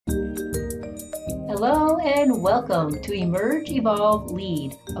Hello and welcome to Emerge, Evolve,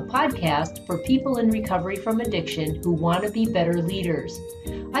 Lead, a podcast for people in recovery from addiction who want to be better leaders.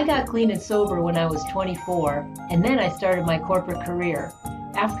 I got clean and sober when I was 24, and then I started my corporate career.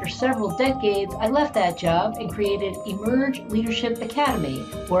 After several decades, I left that job and created Emerge Leadership Academy,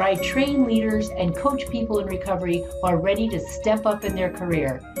 where I train leaders and coach people in recovery who are ready to step up in their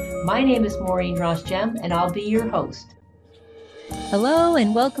career. My name is Maureen Ross-Jem, and I'll be your host. Hello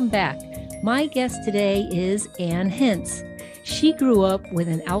and welcome back. My guest today is Ann Hintz. She grew up with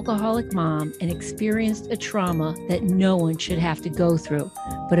an alcoholic mom and experienced a trauma that no one should have to go through.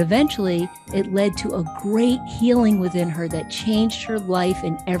 But eventually, it led to a great healing within her that changed her life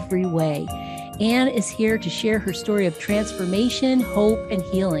in every way. Ann is here to share her story of transformation, hope, and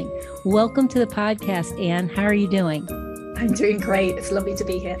healing. Welcome to the podcast, Ann. How are you doing? I'm doing great. It's lovely to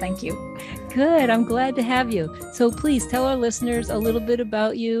be here. Thank you. Good. I'm glad to have you. So please tell our listeners a little bit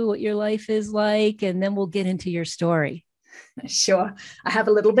about you, what your life is like, and then we'll get into your story. Sure. I have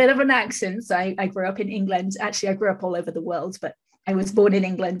a little bit of an accent. So I grew up in England. Actually, I grew up all over the world, but I was born in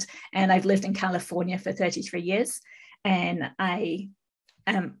England and I've lived in California for 33 years. And I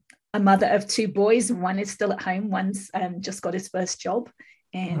am a mother of two boys. One is still at home. One's just got his first job.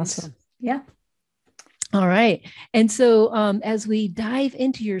 And awesome. Yeah. All right. And so as we dive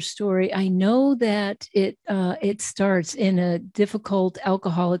into your story, I know that it starts in a difficult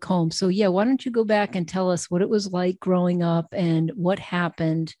alcoholic home. So yeah, why don't you go back and tell us what it was like growing up and what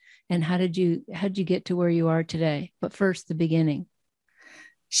happened and how did you get to where you are today? But first, the beginning.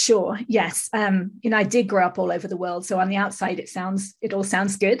 Sure. Yes. I did grow up all over the world. So on the outside, it all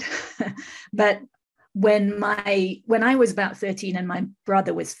sounds good. But when I was about 13 and my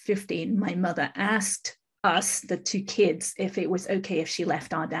brother was 15, my mother asked us, the two kids, if it was okay if she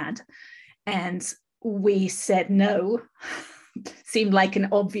left our dad. And we said no. Seemed like an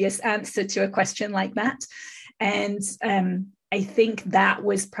obvious answer to a question like that. And I think that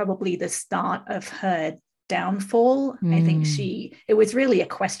was probably the start of her downfall. I think it was really a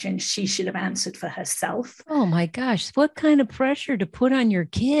question she should have answered for herself. Oh my gosh. What kind of pressure to put on your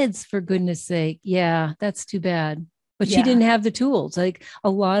kids, for goodness sake. Yeah, that's too bad. But she didn't have the tools. Like a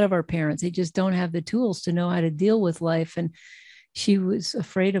lot of our parents, they just don't have the tools to know how to deal with life. And she was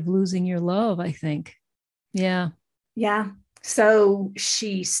afraid of losing your love, I think. Yeah. Yeah. So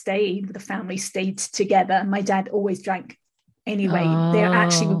the family stayed together. My dad always drank anyway. They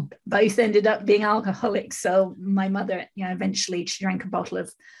actually both ended up being alcoholics. So my mother, eventually she drank a bottle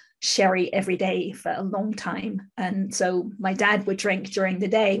of sherry every day for a long time. And so my dad would drink during the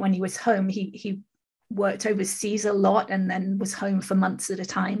day when he was home. He worked overseas a lot and then was home for months at a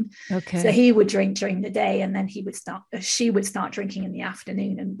time. Okay. So he would drink during the day and then she would start drinking in the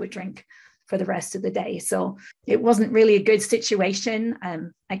afternoon and would drink for the rest of the day. So it wasn't really a good situation.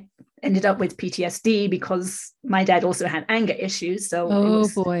 I ended up with PTSD because my dad also had anger issues. So it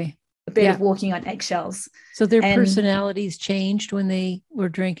was boy. a bit of walking on eggshells. So their personalities changed when they were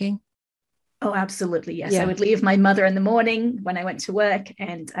drinking? Oh, absolutely. Yes. Yeah. I would leave my mother in the morning when I went to work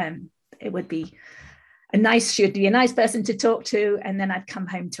and it would be she would be a nice person to talk to. And then I'd come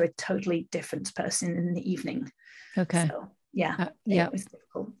home to a totally different person in the evening. Okay. So yeah. It was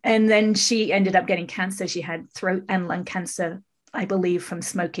difficult. And then she ended up getting cancer. She had throat and lung cancer, I believe, from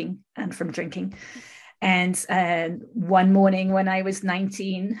smoking and from drinking. And one morning when I was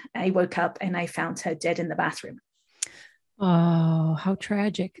 19, I woke up and I found her dead in the bathroom. Oh, how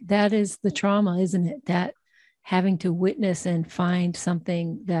tragic. That is the trauma, isn't it? That having to witness and find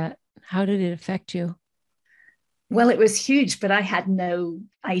something how did it affect you? Well, it was huge, but I had no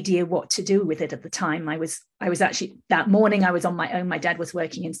idea what to do with it at the time. I was actually, that morning I was on my own. My dad was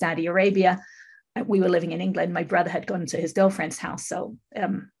working in Saudi Arabia. We were living in England. My brother had gone to his girlfriend's house. So,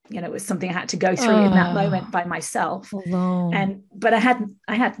 it was something I had to go through in that moment by myself. Alone. But I had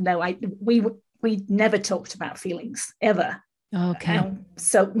we never talked about feelings ever. Okay.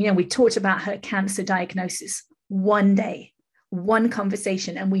 So, we talked about her cancer diagnosis one day, one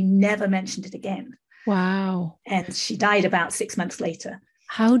conversation, and we never mentioned it again. Wow. And she died about 6 months later.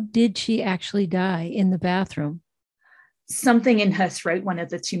 How did she actually die? In the bathroom? Something in her throat, one of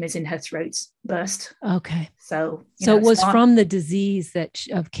the tumors in her throat burst. Okay. So it was from the disease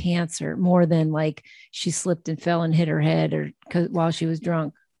of cancer more than like she slipped and fell and hit her head while she was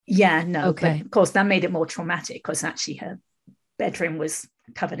drunk. Yeah, no. Okay. But of course, that made it more traumatic because actually her bedroom was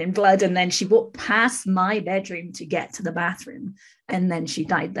covered in blood. And then she walked past my bedroom to get to the bathroom. And then she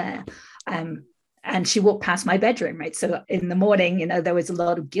died there. And she walked past my bedroom, right? So in the morning, there was a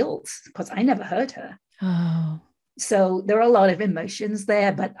lot of guilt because I never heard her. Oh. So there are a lot of emotions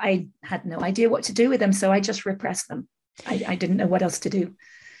there, but I had no idea what to do with them. So I just repressed them. I didn't know what else to do.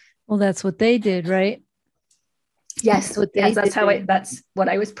 Well, that's what they did, right? Yes, What they yes, did. that's what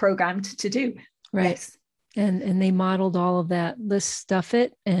I was programmed to do. Right. Yes. And they modeled all of that. Let's stuff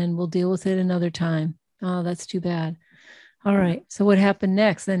it and we'll deal with it another time. Oh, that's too bad. All right. So what happened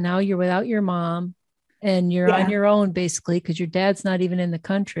next? Then now you're without your mom and you're on your own basically because your dad's not even in the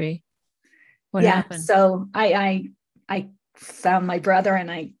country. What happened? So I found my brother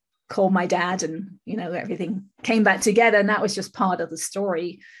and I called my dad, and everything came back together, and that was just part of the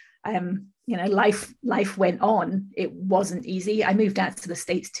story. Life went on. It wasn't easy. I moved out to the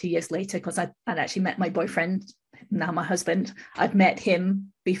States 2 years later because I'd actually met my boyfriend, now my husband. I'd met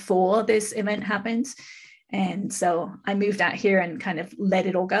him before this event happened. And so I moved out here and kind of let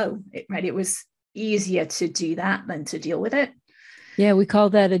it all go. It was easier to do that than to deal with it. Yeah, we call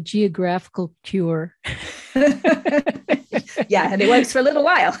that a geographical cure. Yeah, and it works for a little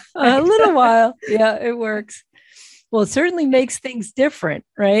while. A little while. Yeah, it works. Well, it certainly makes things different,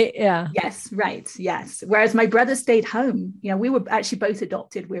 right? Yeah. Yes, right. Yes. Whereas my brother stayed home. We were actually both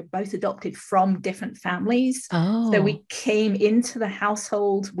adopted. We were both adopted from different families. Oh. So we came into the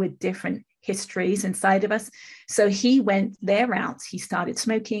household with different histories inside of us. So he went their route. He started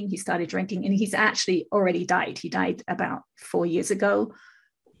smoking, he started drinking, and he's actually already died. He died about 4 years ago,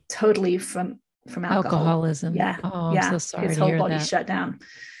 totally from alcoholism. Yeah. Oh, I'm so sorry. His whole body shut down.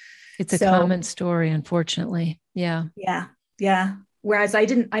 It's a common story, unfortunately. Yeah. Yeah. Yeah. Whereas I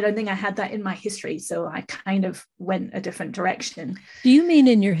don't think I had that in my history. So I kind of went a different direction. Do you mean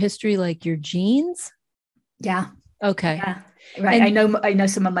in your history, like your genes? Yeah. Okay. Yeah. Right. And I know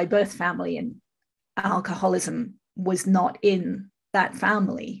some of my birth family, and alcoholism was not in that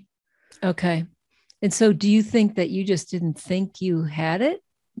family. Okay. And so do you think that you just didn't think you had it?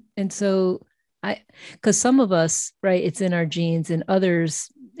 And so because some of us, right, it's in our genes, and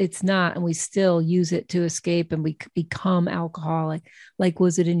others it's not, and we still use it to escape and we become alcoholic. Like,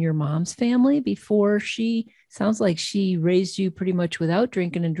 was it in your mom's family before? Sounds like she raised you pretty much without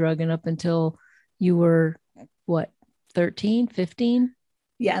drinking and drugging up until you were what, 13, 15?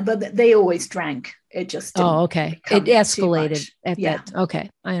 Yeah, but they always drank. It just didn't okay. It escalated at that. Okay,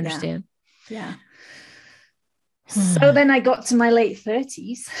 I understand. Yeah. So then I got to my late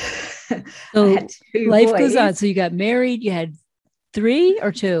 30s. So life goes on. So you got married, you had 3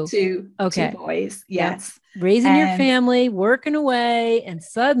 or 2? 2. Okay. 2 boys. Yes. Yep. Raising your family, working away, and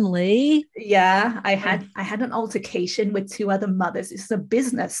suddenly. Yeah, I had an altercation with 2 other mothers. It's a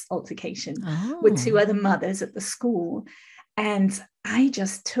business altercation with 2 other mothers at the school. And I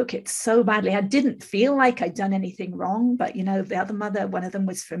just took it so badly. I didn't feel like I'd done anything wrong, but the other mother, one of them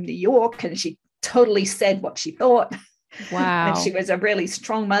was from New York, and she totally said what she thought. Wow. And she was a really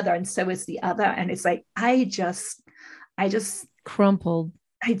strong mother, and so was the other. And it's like, I just crumpled.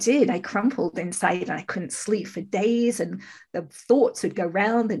 I crumpled inside, and I couldn't sleep for days, and the thoughts would go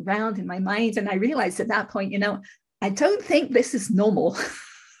round and round in my mind. And I realized at that point, I don't think this is normal.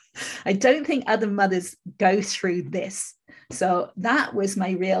 I don't think other mothers go through this. So that was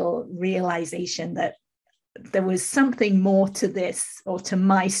my real realization that there was something more to this, or to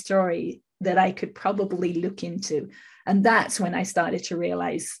my story, that I could probably look into. And that's when I started to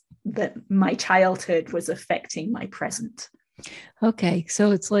realize that my childhood was affecting my present. Okay.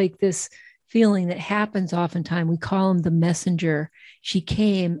 So it's like this feeling that happens oftentimes. We call him the messenger. She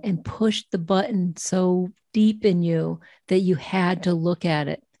came and pushed the button so deep in you that you had to look at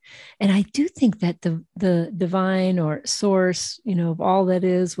it. And I do think that the divine or source, of all that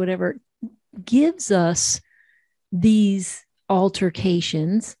is, whatever, gives us these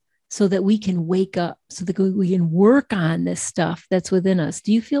altercations so that we can wake up, so that we can work on this stuff that's within us.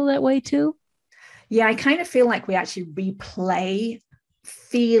 Do you feel that way too? Yeah, I kind of feel like we actually replay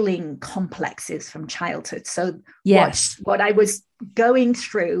feeling complexes from childhood. So yes, what I was going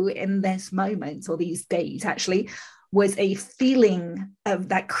through in this moment, or these days actually, was a feeling of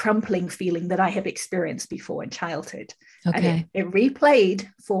that crumpling feeling that I have experienced before in childhood. Okay. And it replayed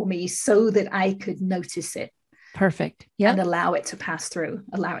for me so that I could notice it. Perfect. Yeah. And allow it to pass through,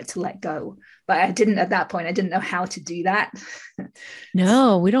 allow it to let go. But at that point, I didn't know how to do that.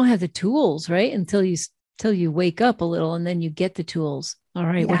 No, we don't have the tools, right? Until you wake up a little, and then you get the tools. All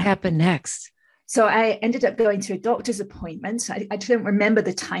right. Yeah. What happened next? So I ended up going to a doctor's appointment. I don't remember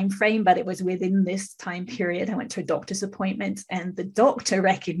the time frame, but it was within this time period. I went to a doctor's appointment, and the doctor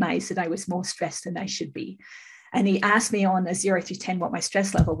recognized that I was more stressed than I should be. And he asked me on a 0 to 10 what my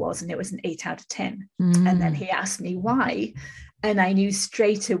stress level was, and it was an 8 out of 10. And then he asked me why. And I knew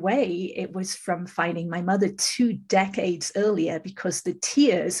straight away it was from finding my mother 2 decades earlier, because the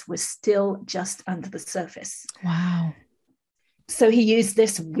tears were still just under the surface. Wow. So he used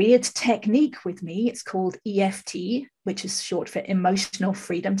this weird technique with me. It's called EFT, which is short for Emotional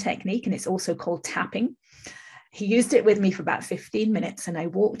Freedom Technique, and it's also called tapping. He used it with me for about 15 minutes, and I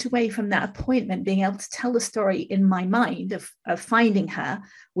walked away from that appointment being able to tell the story in my mind of finding her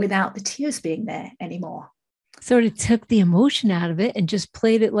without the tears being there anymore. Sort of took the emotion out of it and just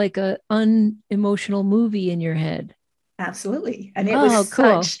played it like a unemotional movie in your head. Absolutely. And it was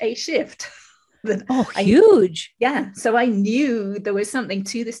cool. Such a shift. Huge. Yeah. So I knew there was something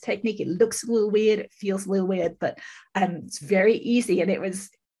to this technique. It looks a little weird. It feels a little weird, but it's very easy. And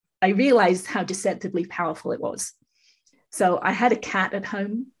I realized how deceptively powerful it was. So I had a cat at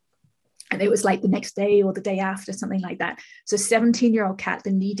home, and it was like the next day or the day after, something like that. So 17-year-old cat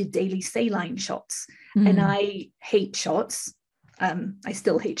that needed daily saline shots. And I hate shots. I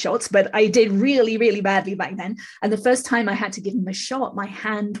still hate shots, but I did really, really badly back then. And the first time I had to give him a shot, my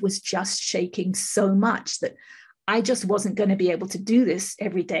hand was just shaking so much that I just wasn't going to be able to do this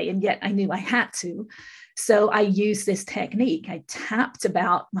every day. And yet I knew I had to. So I used this technique. I tapped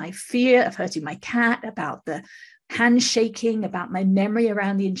about my fear of hurting my cat, about the hand shaking, about my memory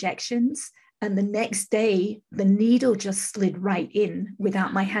around the injections. And the next day, the needle just slid right in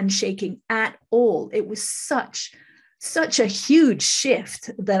without my hand shaking at all. It was such a huge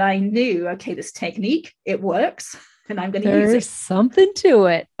shift that I knew, okay, this technique, it works, and I'm going to use it. There's something to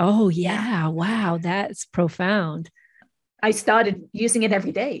it. Oh, yeah. Wow. That's profound. I started using it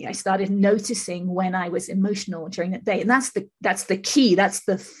every day. I started noticing when I was emotional during that day. And that's the key. That's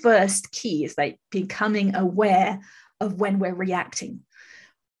the first key, is like becoming aware of when we're reacting.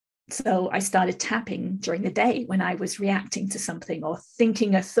 So I started tapping during the day when I was reacting to something or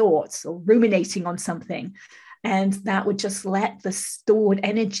thinking a thought or ruminating on something. And that would just let the stored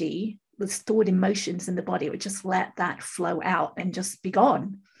energy, the stored emotions in the body, it would just let that flow out and just be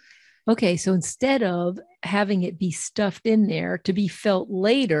gone. Okay. So instead of having it be stuffed in there to be felt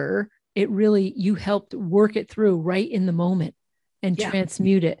later, you helped work it through right in the moment and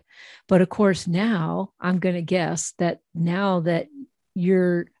transmute it. But of course, now I'm going to guess that now that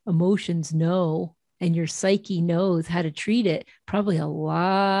your emotions know and your psyche knows how to treat it, probably a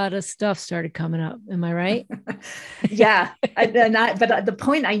lot of stuff started coming up. Am I right? Yeah. But at the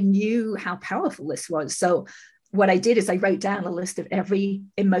point, I knew how powerful this was. So what I did is I wrote down a list of every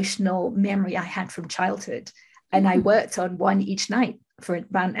emotional memory I had from childhood. And I worked on one each night for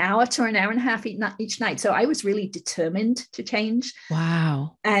about an hour to an hour and a half each night. So I was really determined to change.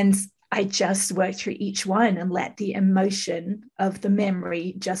 Wow. And I just worked through each one and let the emotion of the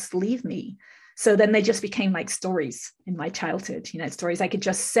memory just leave me. So then they just became like stories in my childhood, stories I could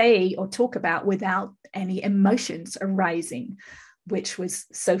just say or talk about without any emotions arising, which was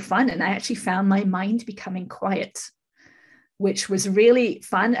so fun. And I actually found my mind becoming quiet, which was really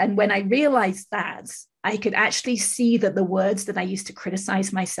fun. And when I realized that, I could actually see that the words that I used to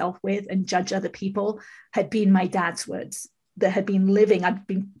criticize myself with and judge other people had been my dad's words that had been living.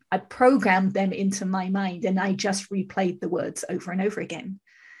 I programmed them into my mind, and I just replayed the words over and over again.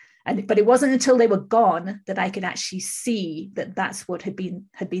 But it wasn't until they were gone that I could actually see that that's what had been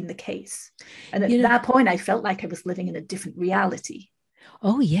the case. And at that point, I felt like I was living in a different reality.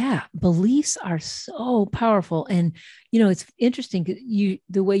 Oh yeah, beliefs are so powerful, and it's interesting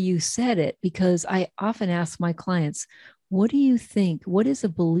the way you said it, because I often ask my clients, "What do you think? What is a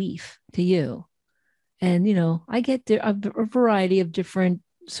belief to you?" And I get a variety of different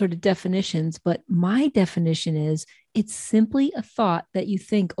sort of definitions, but my definition is it's simply a thought that you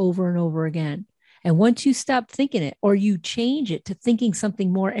think over and over again. And once you stop thinking it, or you change it to thinking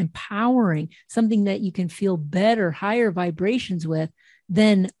something more empowering, something that you can feel better, higher vibrations with,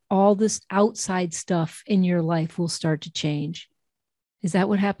 then all this outside stuff in your life will start to change. Is that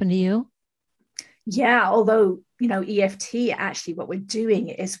what happened to you? Yeah, although, EFT, actually what we're doing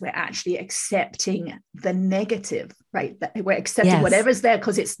is we're actually accepting the negative, right? We're accepting whatever's there,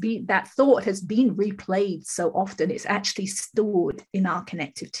 because that thought has been replayed so often. It's actually stored in our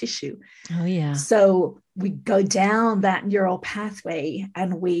connective tissue. Oh, yeah. So we go down that neural pathway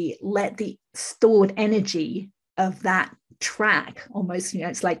and we let the stored energy of that track, almost,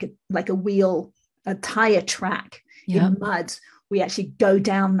 it's like a wheel, a tire track in mud. We actually go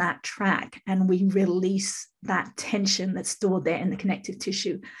down that track and we release that tension that's stored there in the connective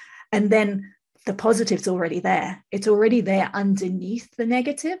tissue. And then the positive's already there. It's already there underneath the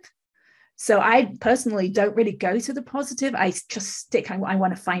negative. So I personally don't really go to the positive. I just I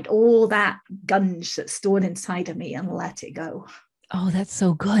want to find all that gunge that's stored inside of me and let it go. Oh, that's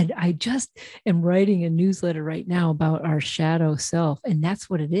so good. I just am writing a newsletter right now about our shadow self. And that's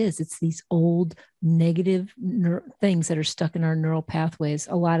what it is. It's these old negative things that are stuck in our neural pathways.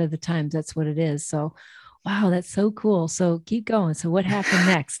 A lot of the times that's what it is. So, Wow, that's so cool. So keep going. So what happened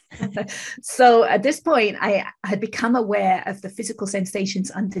next? So at this point, I had become aware of the physical sensations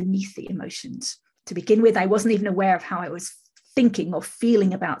underneath the emotions. To begin with, I wasn't even aware of how I was thinking or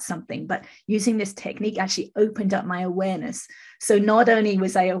feeling about something, but using this technique actually opened up my awareness. So not only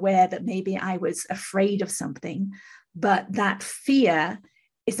was I aware that maybe I was afraid of something, but that fear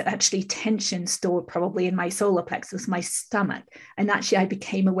is actually tension stored probably in my solar plexus, my stomach. And actually, I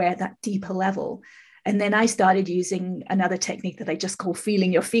became aware at that deeper level. And then I started using another technique that I just call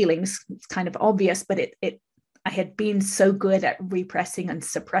feeling your feelings. It's kind of obvious, but I had been so good at repressing and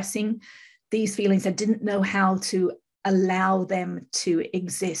suppressing these feelings. I didn't know how to allow them to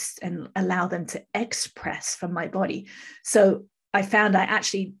exist and allow them to express from my body. So I found I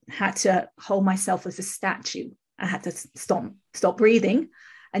actually had to hold myself as a statue. I had to stop breathing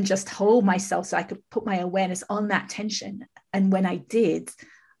and just hold myself so I could put my awareness on that tension. And when I did,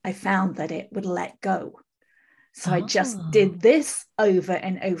 I found that it would let go. So I just did this over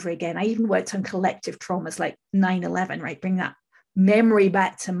and over again. I even worked on collective traumas like 9/11, right? Bring that memory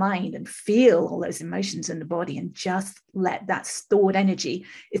back to mind and feel all those emotions in the body and just let that stored energy,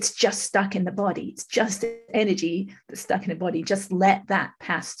 it's just stuck in the body. It's just energy that's stuck in the body. Just let that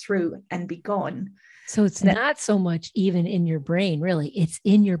pass through and be gone. So it's not so much even in your brain, really. It's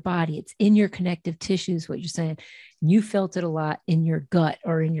in your body. It's in your connective tissues, what you're saying. You felt it a lot in your gut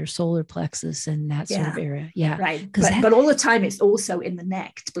or in your solar plexus and that sort of area. Yeah. Right. But all the time, it's also in the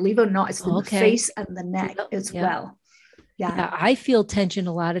neck. Believe it or not, it's in the face and the neck as well. Yeah. I feel tension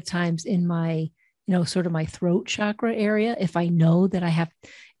a lot of times in my, sort of my throat chakra area. If I know that I have,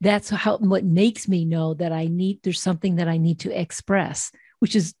 what makes me know that there's something that I need to express,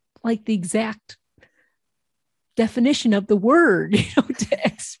 which is like the exact definition of the word, to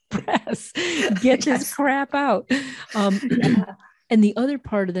express, get this crap out. And the other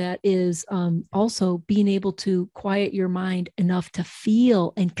part of that is also being able to quiet your mind enough to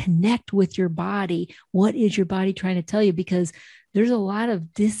feel and connect with your body. What is your body trying to tell you? Because there's a lot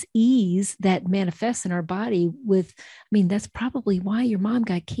of dis-ease that manifests in our body that's probably why your mom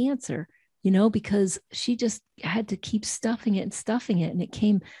got cancer, because she just had to keep stuffing it and it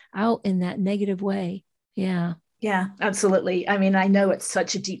came out in that negative way. Yeah. Yeah, absolutely. I mean, I know at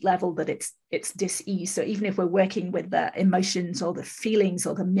such a deep level that it's dis-ease. So even if we're working with the emotions or the feelings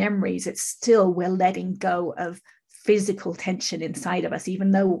or the memories, it's still we're letting go of physical tension inside of us, even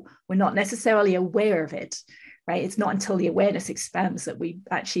though we're not necessarily aware of it, right? It's not until the awareness expands that we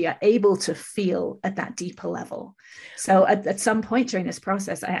actually are able to feel at that deeper level. So at some point during this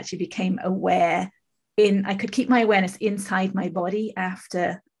process, I actually became aware I could keep my awareness inside my body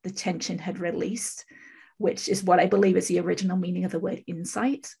after the tension had released, which is what I believe is the original meaning of the word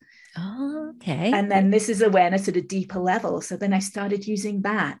insight. Oh, okay. And then this is awareness at a deeper level. So then I started using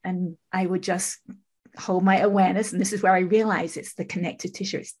that and I would just hold my awareness. And this is where I realized it's the connective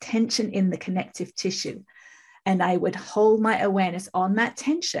tissue. It's tension in the connective tissue. And I would hold my awareness on that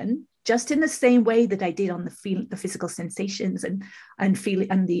tension just in the same way that I did on the physical sensations and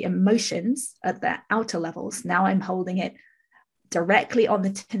feeling and the emotions at the outer levels. Now I'm holding it directly on the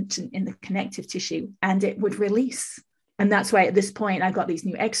tension in the connective tissue and it would release. And that's why at this point, I got these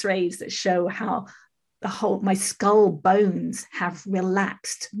new x-rays that show how my skull bones have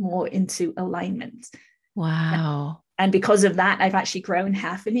relaxed more into alignment. Wow. And because of that, I've actually grown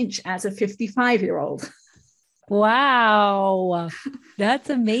 1/2 inch as a 55-year-old. Wow. That's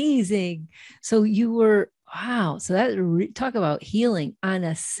amazing. So So talk about healing on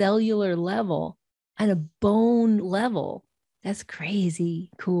a cellular level, on a bone level. That's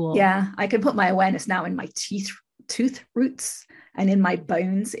crazy cool. Yeah, I can put my awareness now in my tooth roots and in my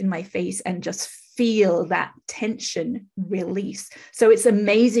bones, in my face, and just feel that tension release. So it's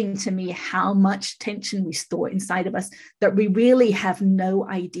amazing to me how much tension we store inside of us that we really have no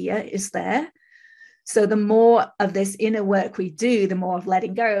idea is there. So the more of this inner work we do, the more of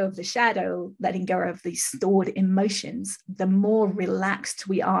letting go of the shadow, letting go of these stored emotions, the more relaxed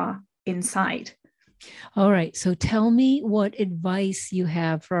we are inside. All right. So tell me what advice you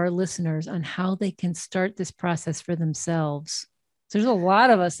have for our listeners on how they can start this process for themselves. There's a lot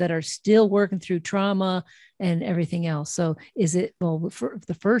of us that are still working through trauma and everything else. So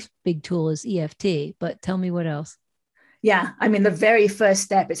the first big tool is EFT, but tell me what else. Yeah. I mean, the very first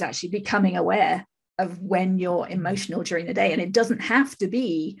step is actually becoming aware of when you're emotional during the day. And it doesn't have to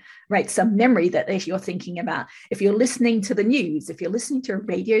be, right, some memory that if you're thinking about, if you're listening to the news, if you're listening to a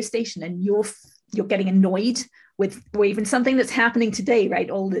radio station and you're getting annoyed with, or even something that's happening today, right?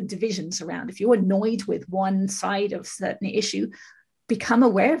 All the divisions around. If you're annoyed with one side of certain issue, become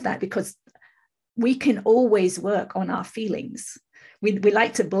aware of that, because we can always work on our feelings. we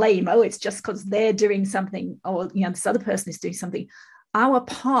like to blame, oh, it's just because they're doing something, or this other person is doing something. Our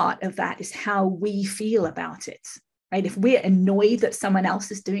part of that is how we feel about it, right? If we're annoyed that someone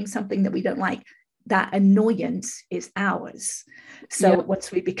else is doing something that we don't like, that annoyance is ours. So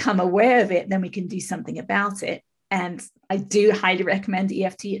once we become aware of it, then we can do something about it. And I do highly recommend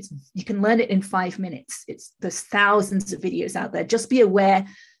EFT. You can learn it in 5 minutes. There's thousands of videos out there. Just be aware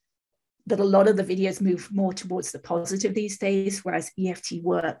that a lot of the videos move more towards the positive these days, whereas EFT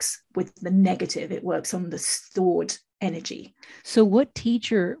works with the negative. It works on the stored energy. So what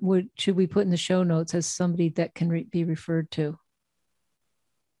teacher should we put in the show notes as somebody that can be referred to?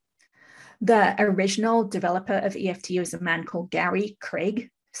 The original developer of EFT was a man called Gary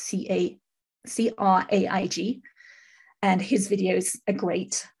Craig, Craig. And his videos are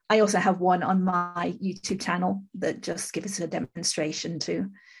great. I also have one on my YouTube channel that just gives us a demonstration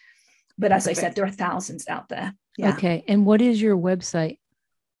too. But as I said, there are thousands out there. Yeah. Okay. And what is your website?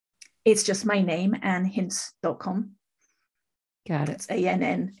 It's just my name, AnnHince.com. Got it. It's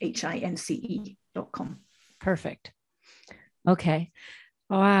ANNHINCE.com. Perfect. Okay.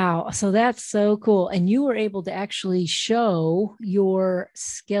 Wow. So that's so cool. And you were able to actually show your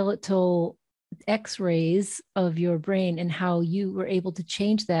skeletal X-rays of your brain and how you were able to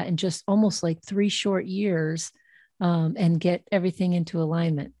change that in just almost like 3 short years, and get everything into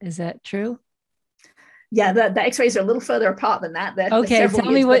alignment. Is that true? Yeah, the X-rays are a little further apart than that. Okay,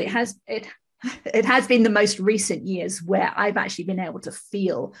 tell me what it has been the most recent years where I've actually been able to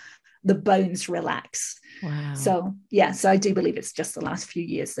feel the bones relax. Wow. So I do believe it's just the last few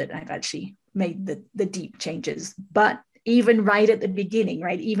years that I've actually made the deep changes. But even right at the beginning,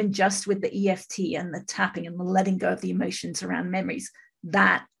 right, even just with the EFT and the tapping and the letting go of the emotions around memories,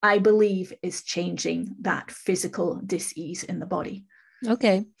 that I believe is changing that physical dis-ease in the body.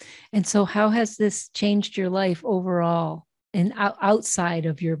 Okay. And so how has this changed your life overall and outside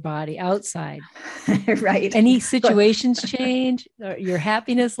of your body, outside? Right. Any situations change or your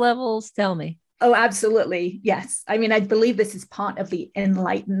happiness levels? Tell me. Oh, absolutely. Yes. I mean, I believe this is part of the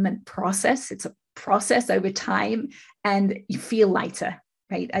enlightenment process. It's a process over time, and you feel lighter,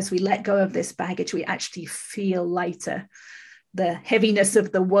 right? As we let go of this baggage, we actually feel lighter. The heaviness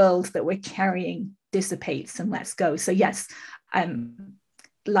of the world that we're carrying dissipates and lets go. So yes,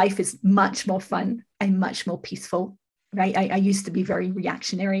 life is much more fun and much more peaceful, right? I used to be very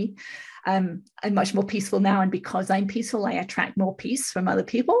reactionary. I'm much more peaceful now. And because I'm peaceful, I attract more peace from other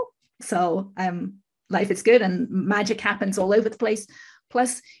people. So life is good and magic happens all over the place.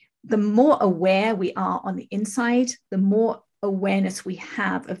 Plus, the more aware we are on the inside, the more awareness we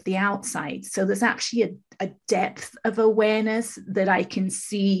have of the outside. So there's actually a depth of awareness that I can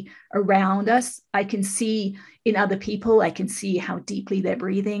see around us. I can see in other people. I can see how deeply they're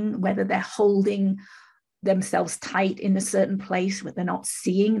breathing, whether they're holding themselves tight in a certain place, where they're not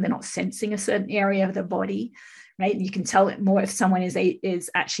sensing a certain area of their body. Right. You can tell it more if someone is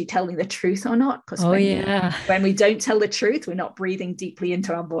actually telling the truth or not. Because when we don't tell the truth, we're not breathing deeply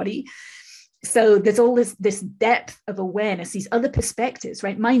into our body. So there's all this depth of awareness, these other perspectives,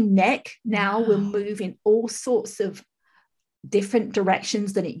 right? My neck now will move in all sorts of different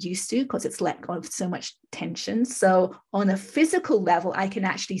directions than it used to, because it's let go of so much tension. So on a physical level, I can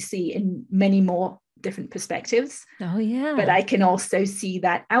actually see in many more different perspectives. Oh, yeah. But I can also see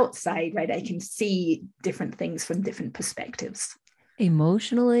that outside, right? I can see different things from different perspectives.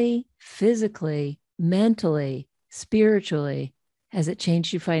 Emotionally, physically, mentally, spiritually. Has it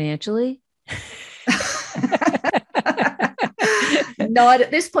changed you financially? Not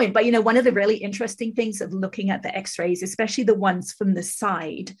at this point, but one of the really interesting things of looking at the X-rays, especially the ones from the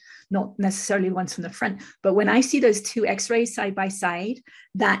side, not necessarily the ones from the front, but when I see those 2 X-rays side by side,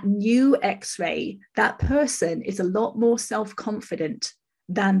 that new X-ray, that person is a lot more self-confident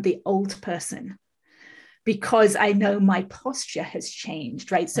than the old person, because I know my posture has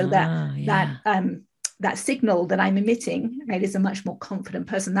changed, right? So that signal that I'm emitting, right, is a much more confident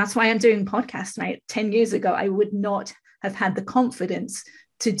person. That's why I'm doing podcasts, right? 10 years ago, I would not have had the confidence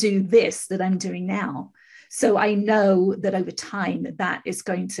to do this that I'm doing now. So I know that over time that is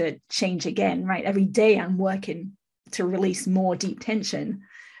going to change again, right? Every day I'm working to release more deep tension.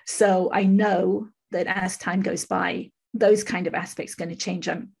 So I know that as time goes by, those kind of aspects are going to change.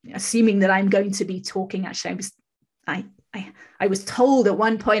 I'm assuming that I'm going to be talking. Actually, I was told at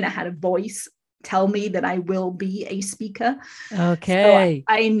one point I had a voice tell me that I will be a speaker. Okay.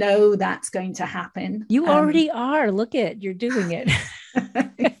 So I know that's going to happen. You already are. Look you're doing it.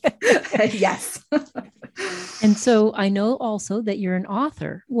 Yes. And so I know also that you're an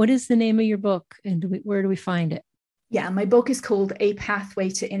author. What is the name of your book, and where do we find it? Yeah, my book is called A Pathway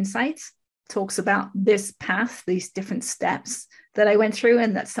to Insight. talks about this path, these different steps that I went through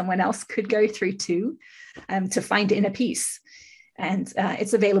and that someone else could go through too, to find inner peace. And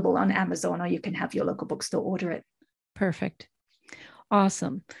it's available on Amazon, or you can have your local bookstore order it. Perfect.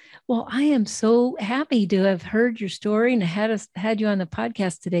 Awesome. Well, I am so happy to have heard your story and had you on the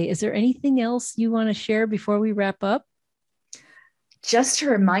podcast today. Is there anything else you want to share before we wrap up? Just to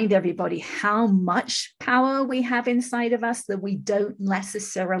remind everybody how much power we have inside of us that we don't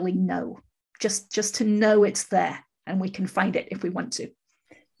necessarily know. Just to know it's there, and we can find it if we want to.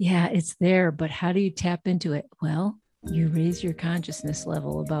 Yeah, it's there, but how do you tap into it? Well, you raise your consciousness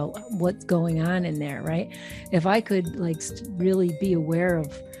level about what's going on in there, right? If I could really be aware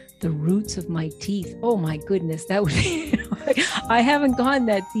of the roots of my teeth, oh my goodness, that would be, I haven't gone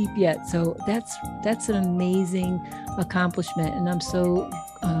that deep yet. So that's an amazing accomplishment. And I'm so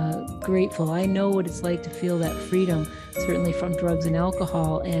grateful. I know what it's like to feel that freedom, certainly from drugs and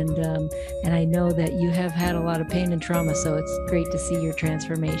alcohol. And I know that you have had a lot of pain and trauma. So it's great to see your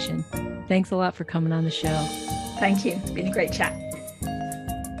transformation. Thanks a lot for coming on the show. Thank you. It's been a great chat.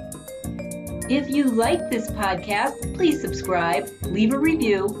 If you like this podcast, please subscribe, leave a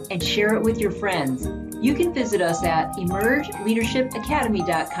review, and share it with your friends. You can visit us at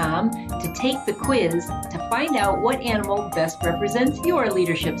emergeleadershipacademy.com to take the quiz to find out what animal best represents your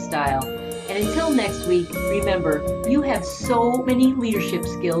leadership style. And until next week, remember, you have so many leadership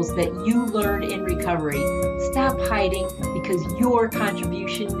skills that you learned in recovery. Stop hiding, because your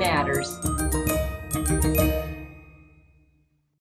contribution matters.